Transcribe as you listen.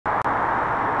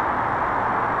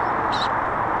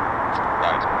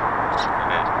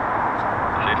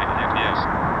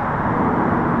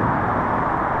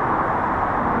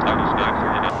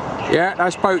Yeah,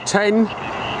 that's boat 10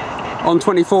 on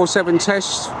 24/7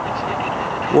 tests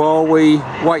while we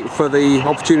wait for the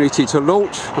opportunity to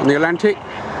launch on the Atlantic.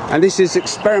 And this is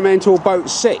experimental boat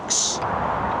 6.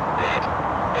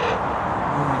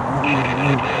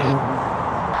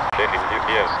 Checking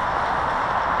GPS.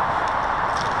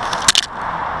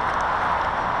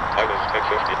 Time is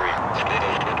 10:53.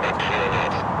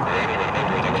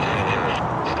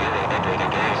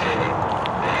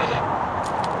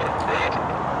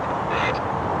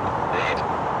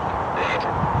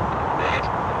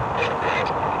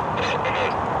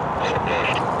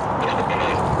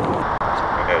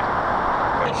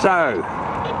 So,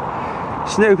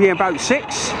 Snoopy in boat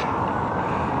 6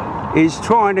 is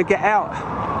trying to get out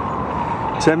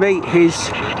to meet his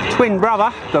twin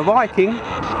brother, the Viking,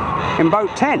 in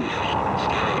boat 10.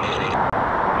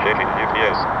 Checking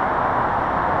GPS.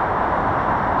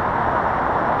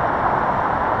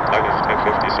 Time is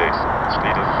 10:56.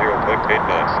 Speed is 0.8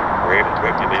 knots. Rate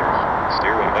 20 meters.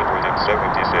 Steer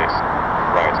 176.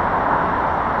 Right.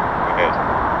 Ahead.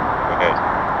 Ahead.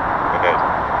 Ahead.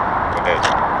 Ahead.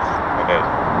 Ahead.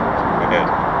 Ahead.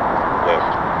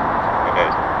 Left.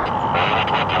 Ahead.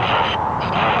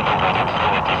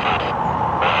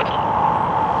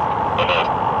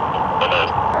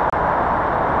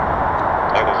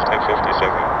 Time is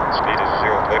 10:57. Speed is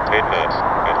 0.8 knots.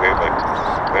 And wavelength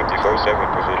 24/7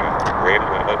 position. Rate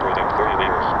 130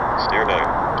 meters. Steer 9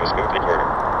 to Snoopy corner.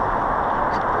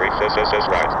 Race SSS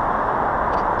right.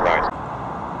 Right.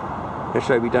 Let's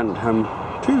say we don't come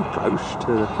too close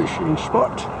to the fishing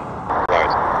spot.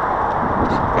 Right.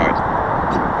 Right.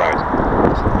 Right.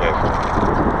 Left.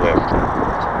 Left.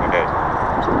 Ahead.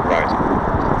 Right.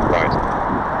 Right.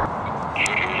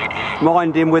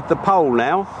 Mind him with the pole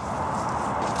now.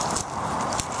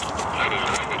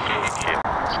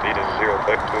 Speed is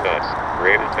 0.2 knots.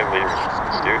 Rate 10 meters.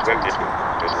 Steer 22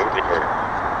 to Snoopy corner.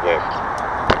 Left.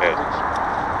 Ahead.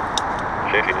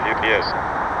 Checking GPS.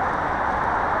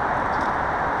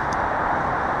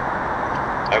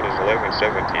 Time is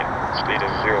 11:17. Speed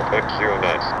is 0.0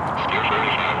 knots. Steer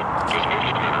 35 to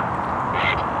Snoopy corner.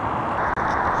 Right.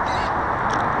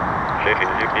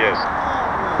 Checking GPS.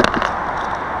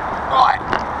 Right.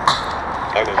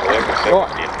 Time is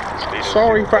 11:17. Speed is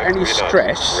Sorry for any 0.3 knots.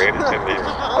 stress. Rate 10 meters.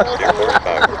 Steer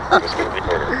 45 to Snoopy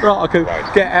corner. Right, I can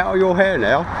Right. get out of your hair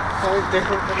now.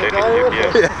 Checking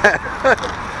GPS.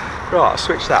 Right, I'll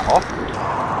switch that off.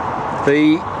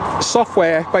 The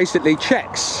software basically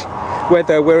checks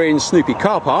whether we're in Snoopy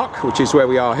car park, which is where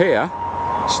we are here,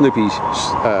 Snoopy's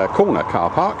corner car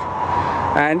park,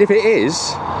 and if it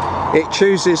is, it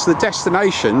chooses the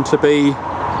destination to be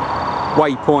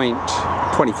waypoint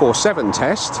 24/7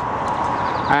 test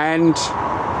and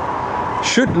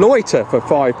should loiter for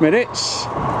 5 minutes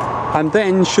and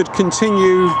then should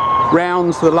continue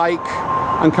round the lake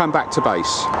and come back to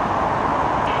base.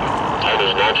 Time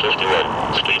is 9:51.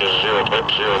 Speed is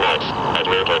 0.0 knots. At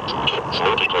waypoint,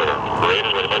 Snoopy corner. Rate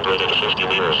 150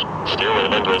 meters. Steer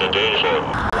 184.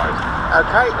 Right.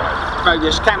 Okay, so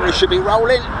this camera should be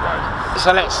rolling, Right.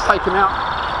 so let's take him out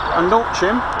and launch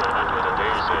him.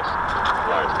 186.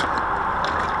 Right.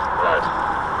 Right.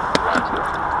 Right.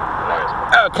 Right.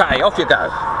 Okay, off you go. Right.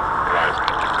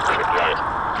 Right.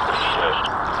 Left.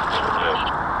 Left.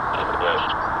 Left.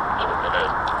 Ahead.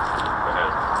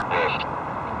 Ahead. Left.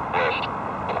 Left.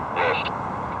 Left.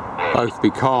 Both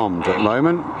be calmed at the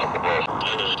moment.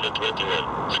 Time is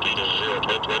 10:21. Speed is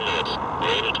 0.1 knots.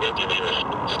 Rate 20 meters.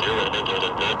 Steer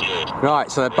 198.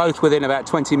 Right, so they're both within about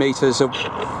 20 metres of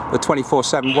the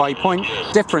 24/7 waypoint.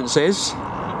 Difference is,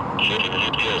 Checking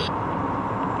GPS.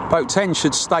 boat 10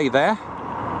 should stay there.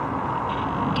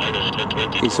 Time is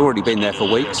 10:20. He's already been there for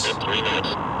weeks. 3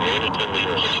 knots. Rate 10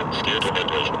 meters. Steer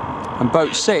 200. And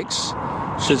boat 6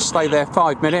 should stay there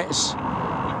 5 minutes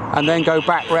and then go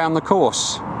back round the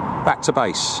course, back to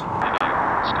base.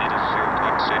 Speed is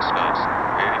 0.6 knots.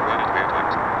 Heading right at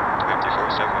waypoint.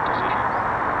 24/7 position.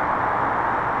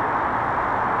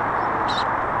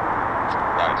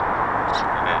 Right.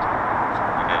 Ahead.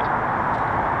 Ahead.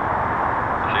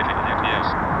 Checking GPS.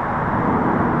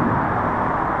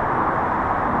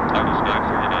 Time is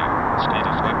 9:39. Speed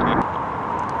is 1.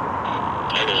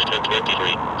 Time is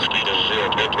 10:23. Speed is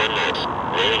 0.1 knots.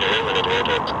 Rate 11 at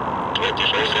waypoint.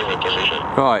 24/7 position.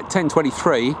 Right,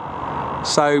 10:23.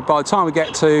 So by the time we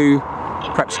get to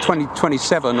perhaps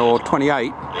 2027 or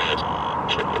 28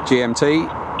 GMT,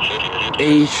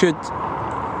 he should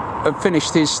have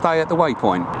finished his stay at the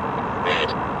waypoint.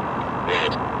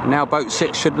 Now boat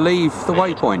 6 should leave the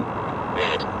waypoint.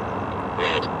 Right.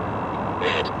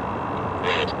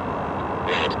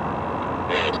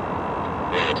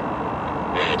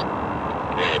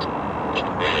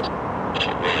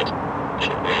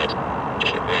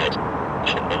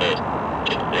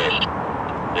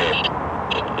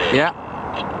 Yeah,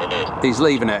 he's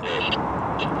leaving it.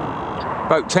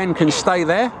 Boat 10 can stay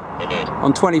there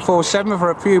on 24/7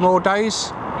 for a few more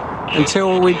days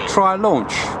until we try a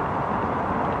launch.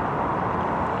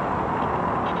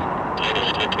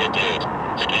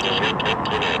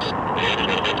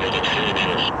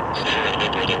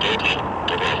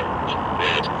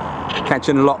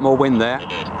 Catching a lot more wind there.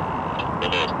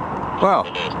 Well,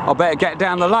 I better get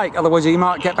down the lake, otherwise he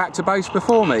might get back to base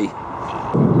before me.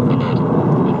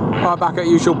 Right, back at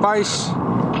usual base.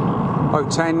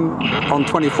 Boat 10 on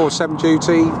 24/7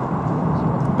 duty.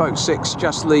 Boat 6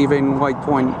 just leaving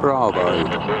waypoint Bravo.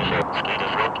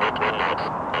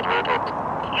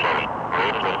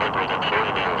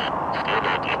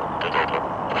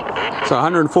 So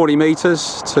 140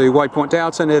 metres to waypoint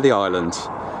Delta near the island.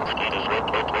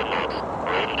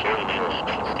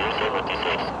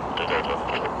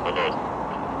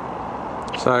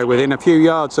 So within a few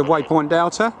yards of waypoint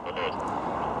Delta,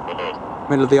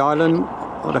 middle of the island,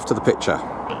 left of the picture.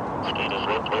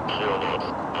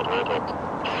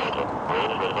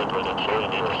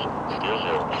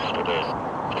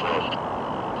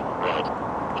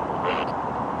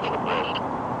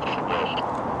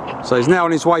 So he's now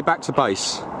on his way back to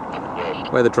base,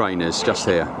 where the drain is, just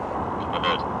here.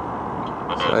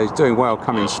 So he's doing well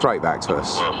coming straight back to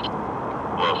us.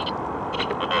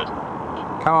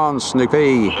 Come on,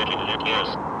 Snoopy.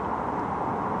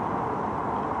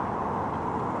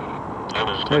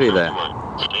 Nearly there.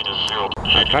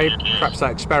 Okay, perhaps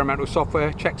that experimental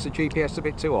software checks the GPS a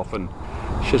bit too often.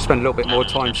 Should spend a little bit more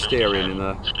time steering in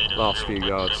the last few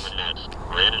yards.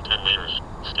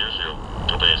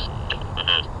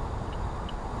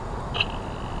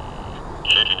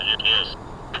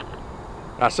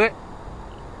 That's it.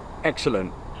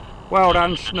 Excellent. Well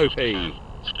done, Snoopy.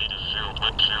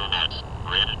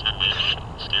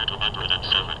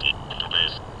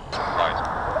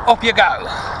 Off you go.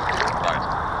 Right.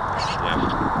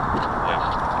 Left. Left.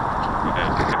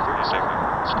 Ahead. 37.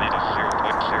 Speed is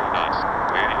 0.0 knots.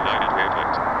 Waiting 9 at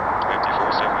waypoint.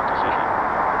 24/7 position.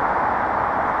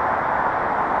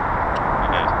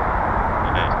 Ahead.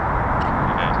 Ahead.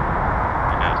 Ahead.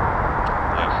 Ahead.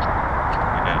 Left.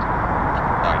 Ahead.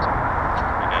 Right.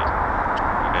 Ahead.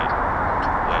 Ahead.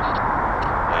 Left.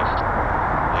 Left.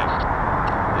 Left.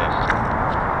 Left.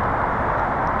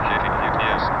 Checking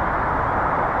GPS.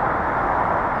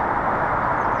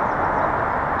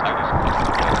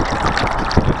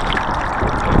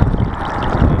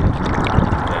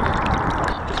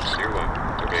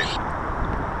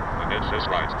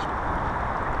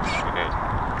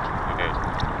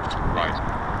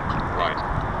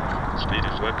 Speed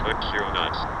is 1.0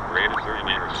 knots. Rated 30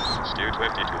 meters. Steer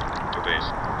 22 to base.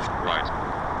 Right.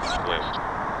 Left.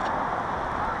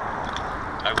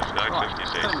 Time is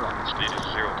 9:56. Speed is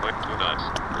 0.2 knots.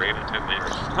 Rated 10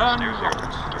 meters. Steer 0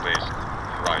 to base.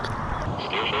 Right.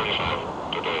 Steer 35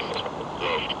 to base.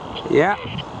 Left. Yeah.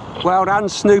 Well done,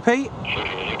 Snoopy.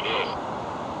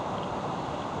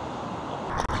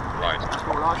 Right.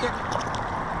 Like it.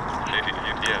 Checking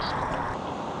GPS.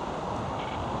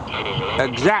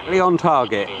 Exactly on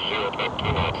target.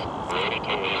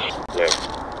 Left.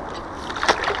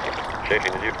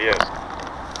 Checking GPS.